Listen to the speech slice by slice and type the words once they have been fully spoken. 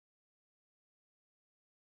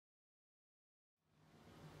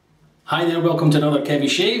Hi there, welcome to another Kevy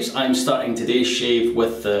Shaves. I'm starting today's shave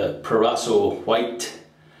with the Proraso White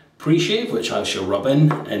pre-shave, which I shall rub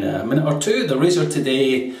in a minute or two. The razor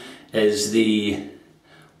today is the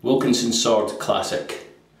Wilkinson Sword Classic.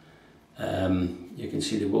 You can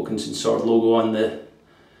see the Wilkinson Sword logo on the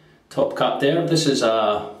top cap there. This is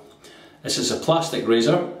a plastic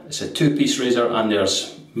razor. It's a two-piece razor and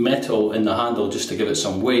there's metal in the handle just to give it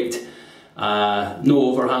some weight.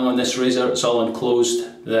 No overhang on this razor, it's all enclosed,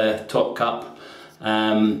 the top cap,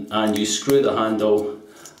 and you screw the handle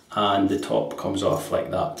and the top comes off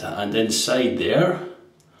like that. And inside there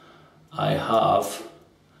I have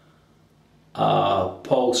a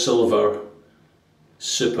Polsilver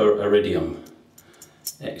Super Iridium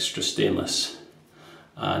extra stainless,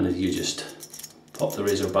 and you just pop the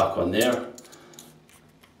razor back on there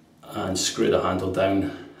and screw the handle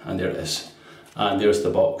down, and there it is. And there's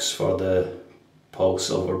the box for the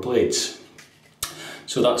Polsilver blades.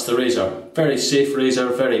 So that's the razor. Very safe razor,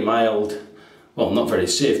 very mild. Well, not very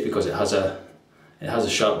safe because it has a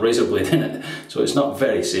sharp razor blade in it, so it's not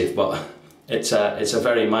very safe, but it's a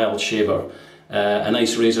very mild shaver. A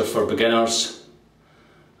nice razor for beginners.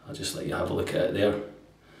 I'll just let you have a look at it there.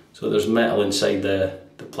 So there's metal inside the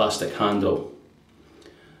plastic handle.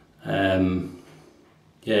 Yeah,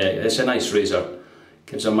 it's a nice razor.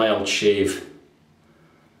 Gives a mild shave,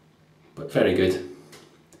 but very good.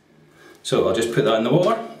 So I'll just put that in the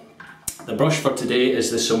water. The brush for today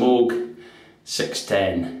is the Semogue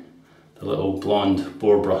 610, the little blonde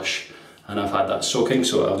boar brush, and I've had that soaking,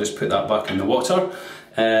 so I'll just put that back in the water.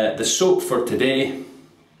 The soap for today,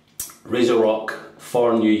 RazoRock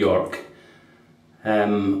for New York.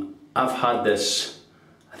 I've had this,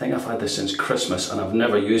 I think I've had this since Christmas, and I've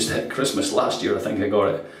never used it. Christmas last year I think I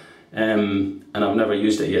got it. And I've never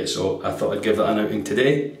used it yet, so I thought I'd give that an outing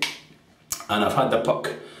today. And I've had the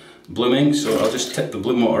puck blooming, so I'll just tip the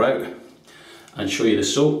bloom water out and show you the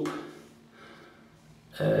soap.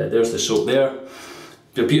 There's the soap there.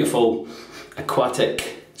 The beautiful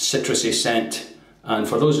aquatic citrusy scent, and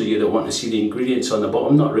for those of you that want to see the ingredients on the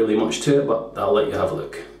bottom, not really much to it, but I'll let you have a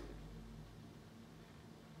look.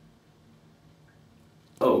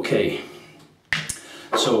 Okay,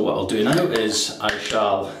 so what I'll do now is I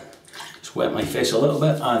shall wet my face a little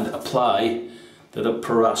bit and apply the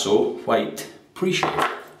Proraso White pre-shave.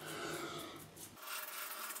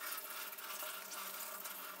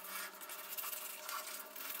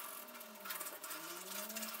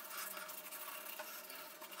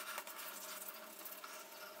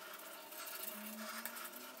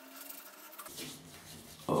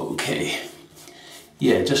 Okay,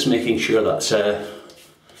 yeah, just making sure that's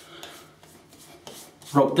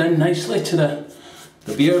rubbed in nicely to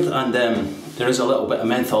the beard, and there is a little bit of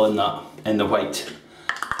menthol in that, in the white.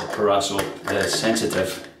 The Proraso is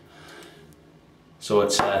sensitive, so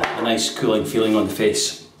it's a nice cooling feeling on the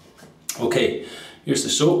face. Okay, here's the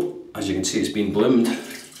soap. As you can see, it's been bloomed.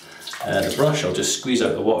 The brush, I'll just squeeze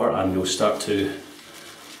out the water and we'll start to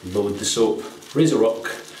load the soap. RazoRock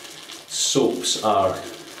soaps are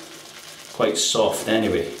quite soft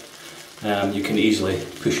anyway. You can easily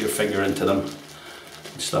push your finger into them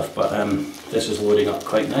and stuff, but this is loading up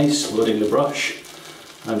quite nice. Loading the brush,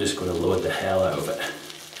 I'm just going to load the hell out of it.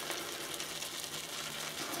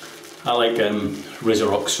 I like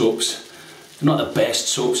RazoRock soaps. They're not the best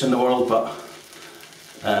soaps in the world, but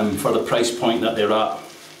for the price point that they're at,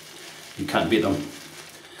 you can't beat them.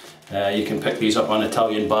 You can pick these up on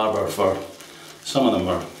Italian Barber for, some of them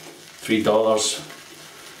are $3,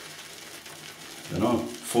 I don't know,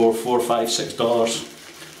 $4, $5,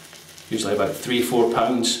 $6. Usually about £3,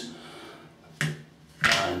 £4,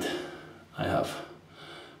 and I have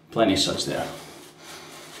plenty such there.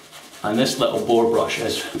 And this little boar brush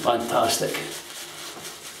is fantastic.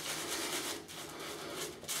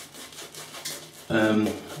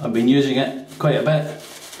 I've been using it quite a bit,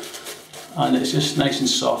 and it's just nice and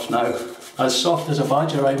soft now. As soft as a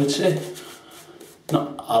badger, I would say.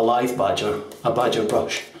 Not a live badger, a badger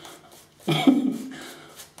brush.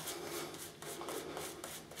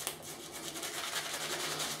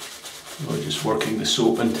 We're just working the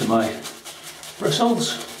soap into my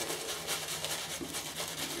bristles.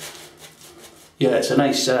 Yeah, it's a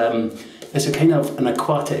nice, it's a kind of an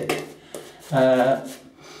aquatic,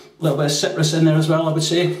 little bit of citrus in there as well, I would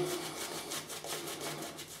say.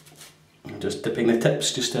 I'm just dipping the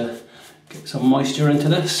tips just to get some moisture into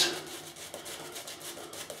this.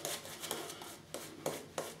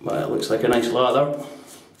 But it looks like a nice lather.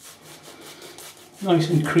 Nice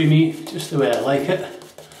and creamy, just the way I like it.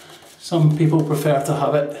 Some people prefer to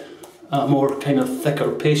have it a more kind of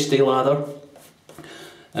thicker pasty lather.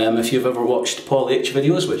 If you've ever watched Paul H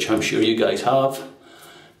videos, which I'm sure you guys have,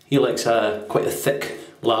 He likes quite a thick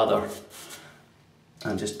lather.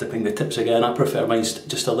 I'm just dipping the tips again. I prefer mine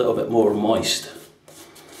just a little bit more moist.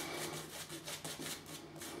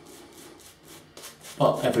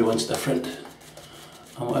 But everyone's different,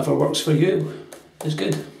 and whatever works for you is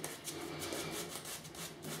good.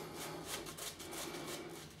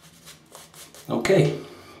 Okay,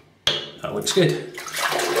 that looks good.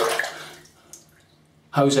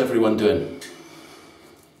 How's everyone doing?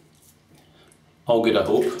 All good, I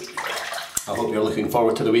hope. I hope you're looking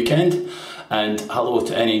forward to the weekend. And hello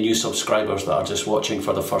to any new subscribers that are just watching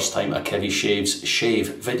for the first time a Kevy Shaves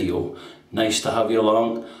shave video. Nice to have you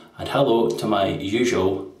along. And hello to my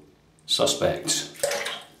usual suspects.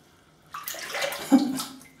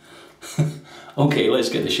 Okay, let's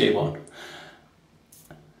get the shave on.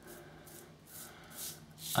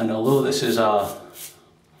 And although this is a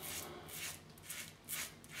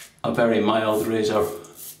very mild razor,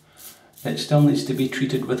 it still needs to be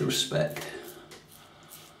treated with respect.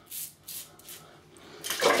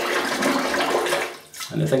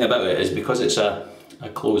 And the thing about it is, because it's a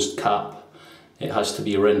closed cap, it has to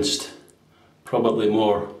be rinsed probably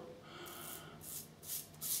more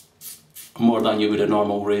than you would a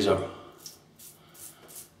normal razor.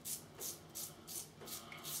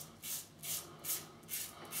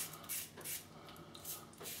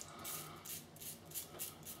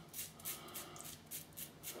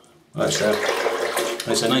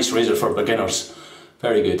 It's a nice razor for beginners.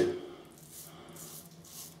 Very good.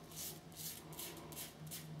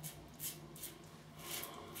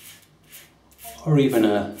 Or even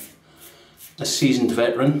a seasoned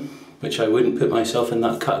veteran, which I wouldn't put myself in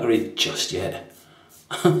that category just yet.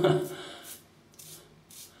 I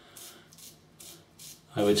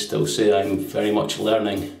would still say I'm very much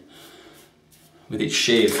learning with each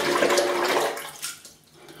shave.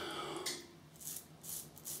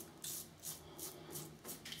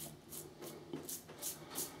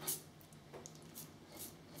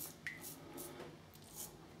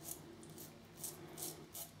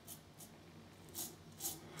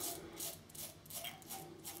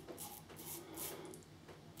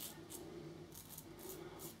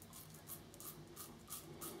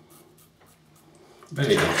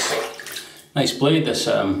 Very nice. Nice blade, this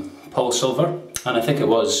Polsilver, and I think it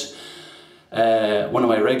was one of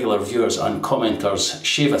my regular viewers and commenters,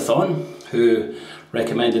 Shave-a-thon, who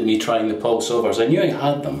recommended me trying the Polsilvers. I knew I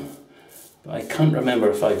had them, but I can't remember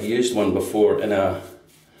if I've used one before in a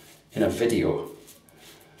video.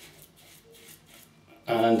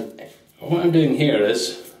 And what I'm doing here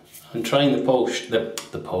is I'm trying the Pol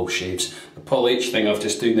shaves, the Pol H thing of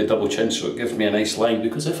just doing the double chin so it gives me a nice line,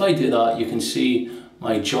 because if I do that you can see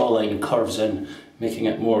my jawline curves in, making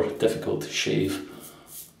it more difficult to shave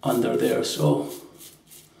under there. So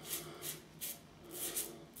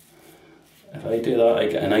if I do that I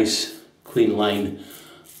get a nice clean line.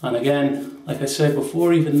 And again, like I said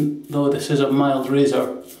before, even though this is a mild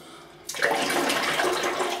razor,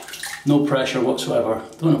 no pressure whatsoever.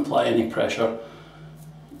 Don't apply any pressure.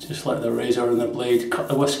 Just let the razor and the blade cut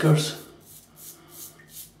the whiskers.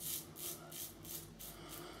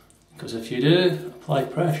 Because if you do apply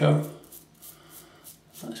pressure,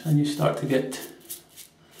 that's when you start to get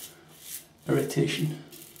irritation.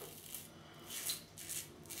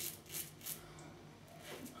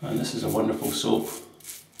 And this is a wonderful soap.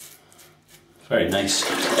 Very nice.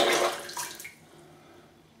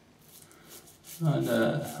 And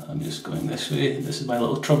I'm just going this way. This is my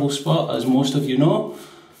little trouble spot, as most of you know.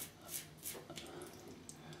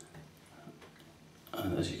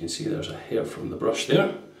 And as you can see, there's a hair from the brush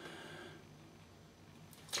there.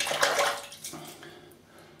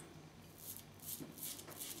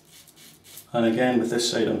 And again, with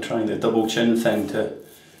this side, I'm trying the double chin thing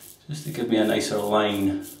just to give me a nicer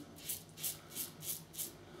line.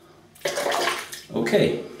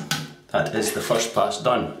 Okay, that is the first pass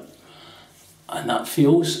done. And that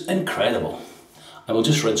feels incredible. I will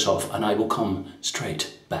just rinse off and I will come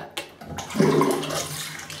straight back.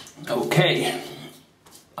 Okay,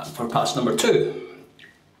 for pass number 2,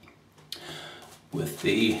 with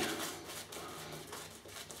the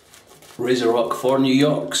RazoRock for New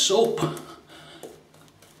York soap.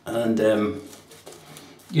 And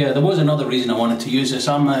yeah, there was another reason I wanted to use this.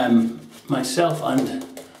 Myself and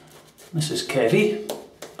Mrs. Kevy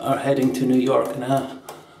are heading to New York in a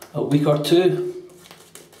week or two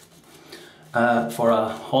for a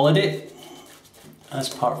holiday as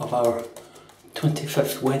part of our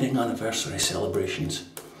 25th wedding anniversary celebrations.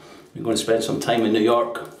 We're going to spend some time in New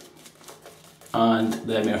York and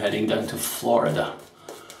then we're heading down to Florida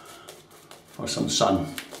for some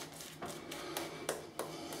sun.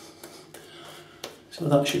 So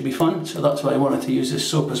that should be fun. So that's why I wanted to use this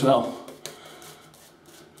soap as well.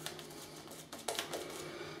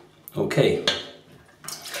 Okay.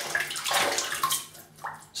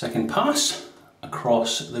 Second pass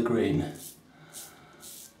across the grain.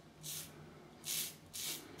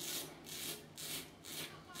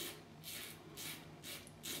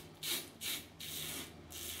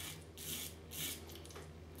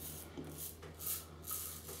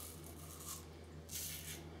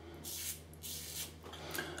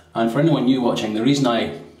 And for anyone new watching, the reason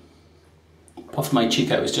I puffed my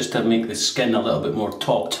cheek out was just to make the skin a little bit more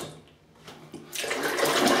taut.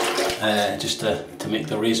 Just to make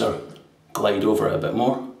the razor glide over it a bit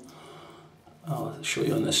more. I'll show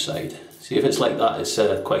you on this side. See, if it's like that, it's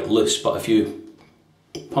quite loose, but if you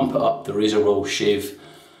pump it up, the razor will shave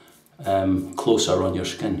closer on your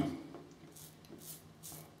skin.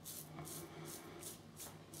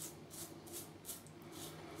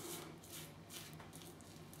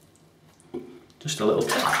 Just a little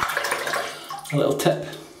tip. A little tip.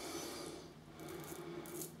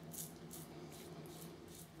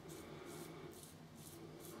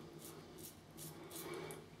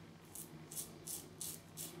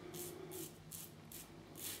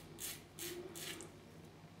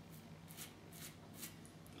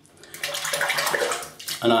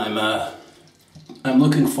 And I'm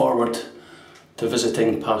looking forward to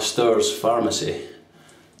visiting Pasteur's pharmacy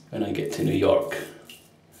when I get to New York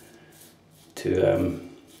to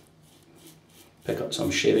pick up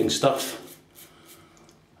some shaving stuff.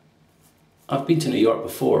 I've been to New York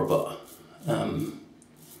before, but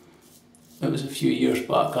it was a few years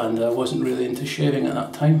back and I wasn't really into shaving at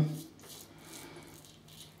that time.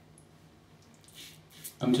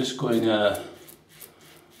 I'm just going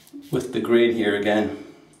with the grain here again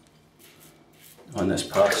on this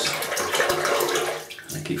pass.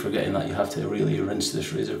 I keep forgetting that you have to really rinse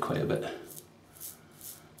this razor quite a bit.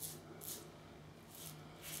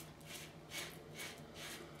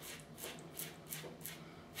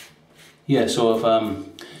 Yeah, so if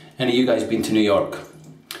any of you guys been to New York,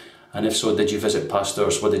 and if so, did you visit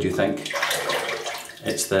Pasteur's? What did you think?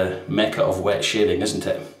 It's the mecca of wet shaving, isn't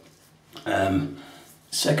it?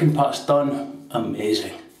 Second pass done,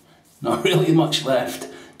 amazing. Not really much left,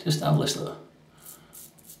 just have a listen.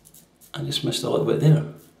 I just missed a little bit there.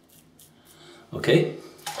 Okay,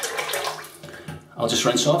 I'll just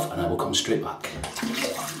rinse off and I will come straight back.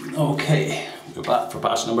 Okay, we're back for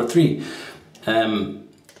pass number 3.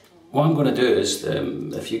 What I'm going to do is,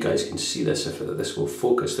 if you guys can see this, if this will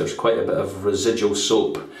focus, there's quite a bit of residual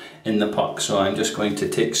soap in the puck, so I'm just going to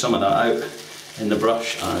take some of that out in the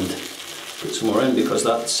brush and put some more in, because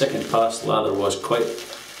that second pass lather was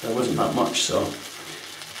there wasn't that much, so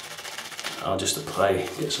I'll just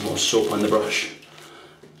get some more soap on the brush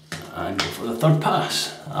and go for the third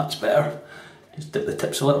pass. That's better. Just dip the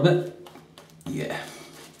tips a little bit. Yeah.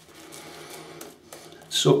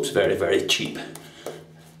 Soap's very, very cheap.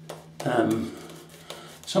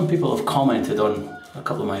 Some people have commented on a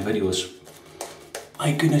couple of my videos,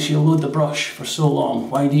 my goodness, you load the brush for so long,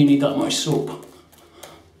 why do you need that much soap?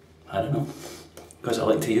 I don't know, because I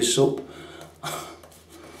like to use soap.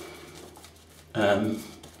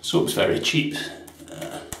 Soap's very cheap,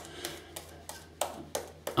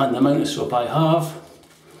 and the amount of soap I have,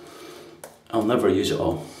 I'll never use it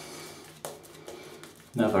all.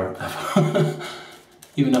 Never, ever.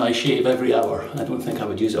 Even though I shave every hour, I don't think I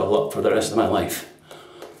would use it all up for the rest of my life.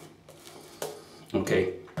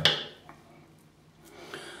 Okay.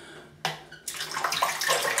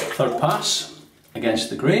 Third pass against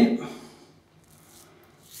the grain.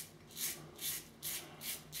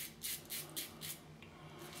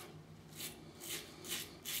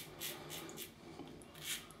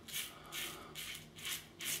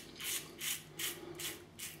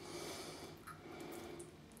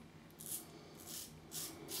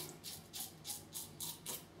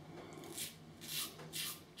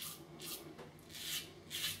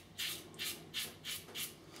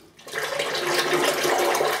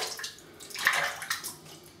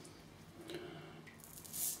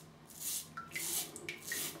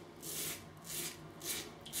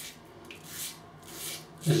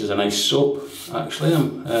 This is a nice soap, actually.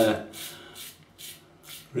 I'm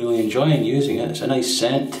really enjoying using it. It's a nice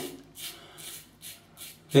scent.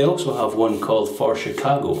 They also have one called For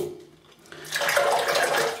Chicago.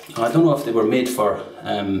 I don't know if they were made for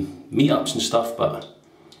meetups and stuff, but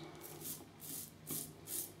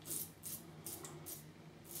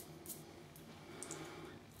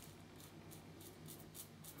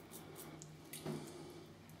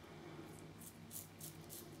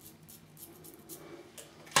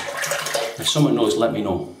if someone knows, let me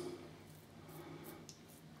know.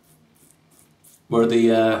 were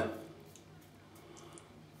the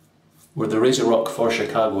RazoRock for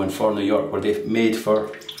Chicago and for New York, were they made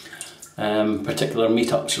for particular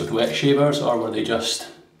meetups with wet shavers, or were they just,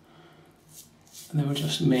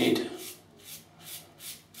 made,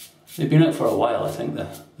 they've been out for a while, I think,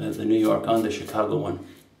 the New York and the Chicago one.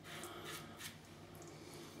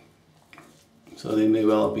 So they may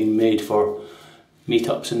well have been made for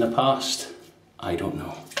meetups in the past, I don't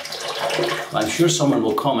know. I'm sure someone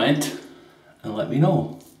will comment and let me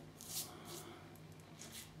know.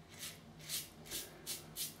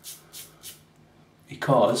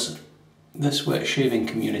 Because this wet shaving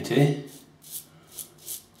community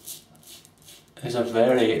is a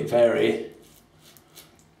very, very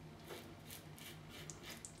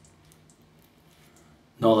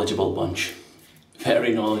knowledgeable bunch.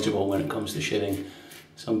 Very knowledgeable when it comes to shaving.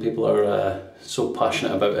 Some people are so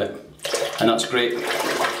passionate about it, and that's great.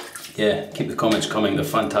 Yeah, keep the comments coming, they're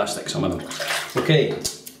fantastic, some of them. Okay,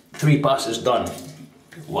 3 passes done.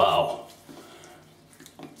 Wow.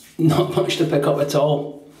 Not much to pick up at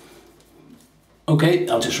all. Okay,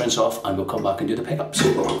 I'll just rinse off and we'll come back and do the pickups.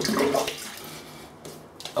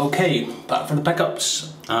 Okay, back for the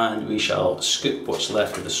pickups, and we shall scoop what's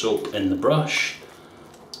left of the soap in the brush.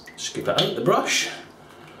 Scoop it out the brush,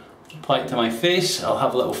 apply it to my face. I'll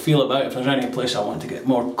have a little feel about if there's any place I want to get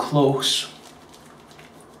more close.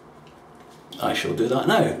 I shall do that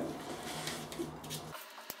now.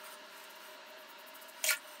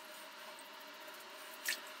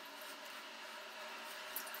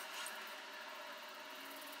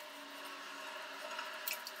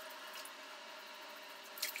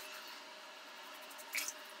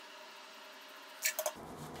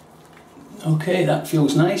 Okay, that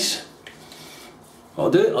feels nice. What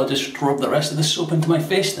I'll do, I'll just rub the rest of the soap into my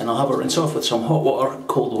face, then I'll have a rinse off with some hot water,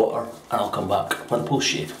 cold water, and I'll come back for the post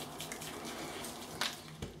shave.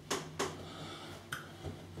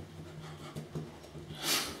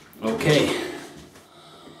 Okay,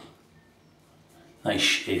 nice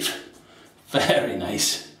shave, very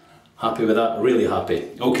nice, happy with that, really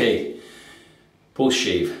happy. Okay, post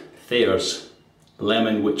shave, Thayers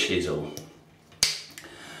Lemon Witch Hazel.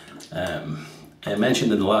 I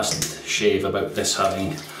mentioned in the last shave about this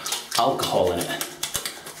having alcohol in it,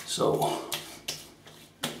 so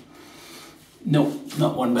no,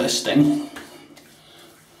 not one bit of sting.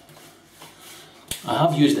 I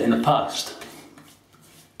have used it in the past,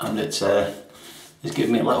 and it's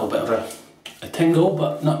given me a little bit of a tingle,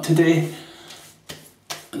 but not today,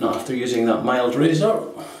 not after using that mild razor,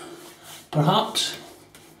 perhaps.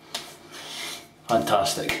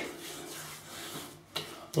 Fantastic.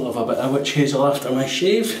 Love a bit of witch hazel after my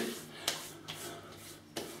shave.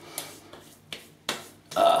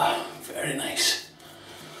 Ah, very nice.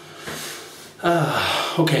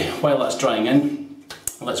 Okay, while that's drying in,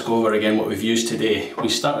 let's go over again what we've used today. We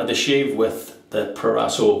started the shave with the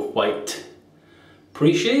Proraso White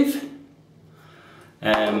pre-shave.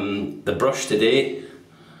 The brush today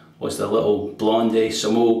was the little Blondie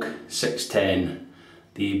Semogue 610,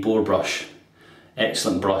 the boar brush.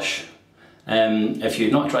 Excellent brush. If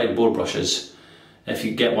you've not tried boar brushes, if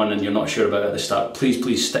you get one and you're not sure about it at the start,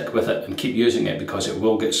 please stick with it and keep using it, because it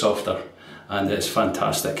will get softer and it's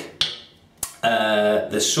fantastic.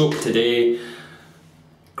 The soap today,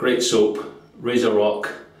 great soap,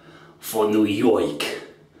 RazoRock for New York.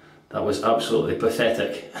 That was absolutely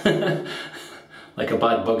pathetic, like a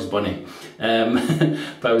bad Bugs Bunny.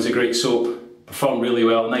 But it was a great soap, performed really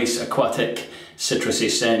well, nice aquatic citrusy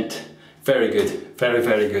scent, very good, very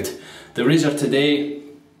good. The razor today,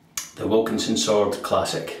 the Wilkinson Sword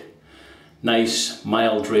Classic. Nice,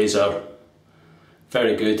 mild razor,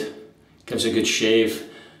 very good, gives a good shave.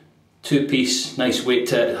 2-piece, nice weight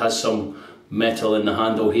to it, it has some metal in the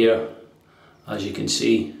handle here, as you can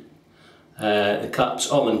see. The cap's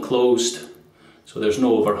all enclosed, so there's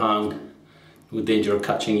no overhang, no danger of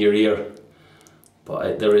catching your ear,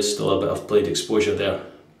 but there is still a bit of blade exposure there,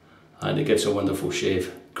 and it gives a wonderful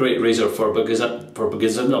shave. Great razor for great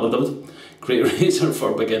razor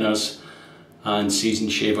for beginners and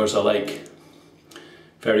seasoned shavers alike.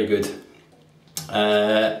 Very good.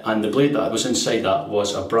 And the blade that was inside that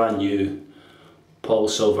was a brand new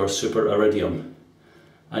Polsilver Super Iridium.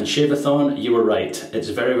 And shave-a-thon, you were right, it's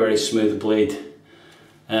a very smooth blade,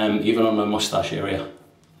 even on my moustache area.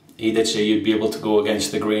 He did say you'd be able to go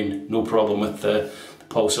against the grain, no problem with the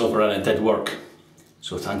Polsilver, and it did work,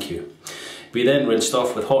 so thank you. We then rinsed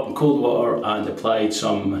off with hot and cold water and applied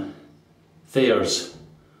some Thayers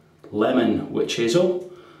Lemon Witch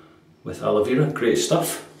Hazel with aloe vera, great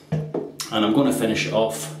stuff. And I'm going to finish it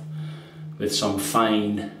off with some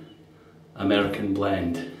fine American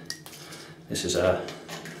blend. This is a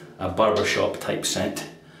a barbershop type scent.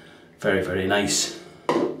 Very, very nice.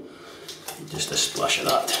 Just a splash of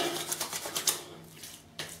that.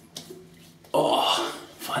 Oh,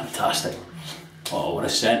 fantastic. Oh, what a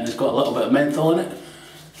scent. It's got a little bit of menthol in it,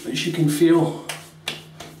 which you can feel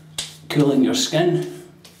cooling your skin.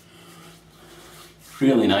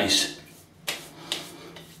 Really nice.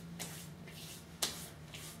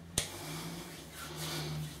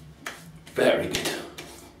 Very good.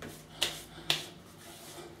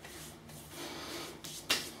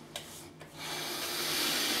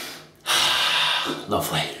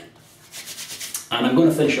 Lovely. And I'm going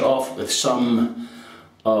to finish it off with some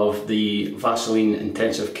of the Vaseline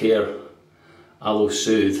Intensive Care Aloe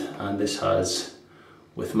Soothe, and this has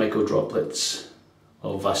with micro droplets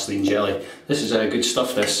of Vaseline jelly. This is good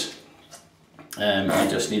stuff, this. I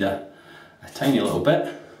just need a tiny little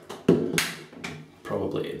bit,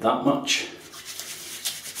 probably that much,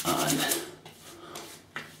 and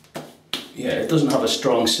yeah, it doesn't have a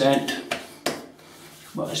strong scent,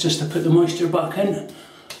 but it's just to put the moisture back in,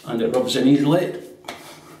 and it rubs in easily.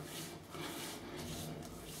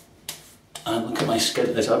 And look at my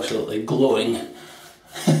skin, it's absolutely glowing.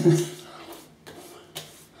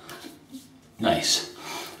 Nice.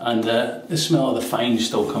 And the smell of the fine is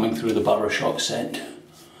still coming through the barbershop scent,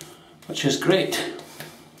 which is great.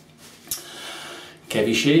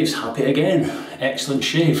 Kevy shaves, happy again. Excellent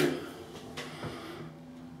shave.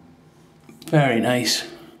 Very nice.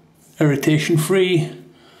 Irritation free.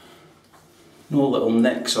 No little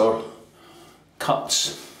nicks or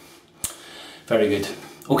cuts. Very good.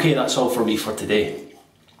 Okay, that's all for me for today.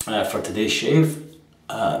 For today's shave.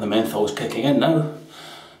 The menthol's kicking in now.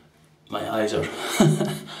 My eyes are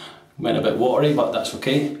went a bit watery, but that's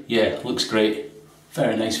okay. Yeah, looks great.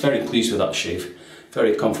 Very nice, very pleased with that shave.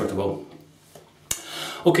 Very comfortable.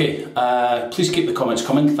 Okay, please keep the comments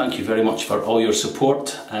coming. Thank you very much for all your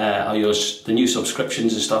support, the new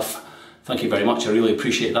subscriptions and stuff. Thank you very much, I really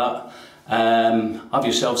appreciate that. Have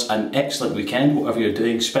yourselves an excellent weekend, whatever you're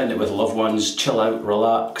doing. Spend it with loved ones, chill out,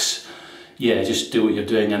 relax. Yeah, just do what you're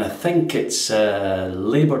doing. And I think it's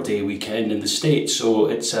Labour Day weekend in the States, so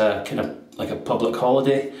it's kind of like a public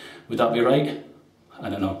holiday. Would that be right? I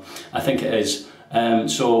don't know. I think it is.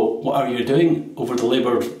 So what are you doing over the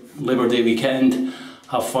Labour Day weekend?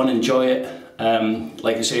 Have fun, enjoy it.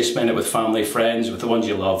 Like I say, spend it with family, friends, with the ones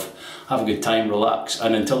you love. Have a good time, relax,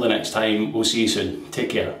 and until the next time, we'll see you soon. Take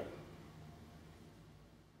care.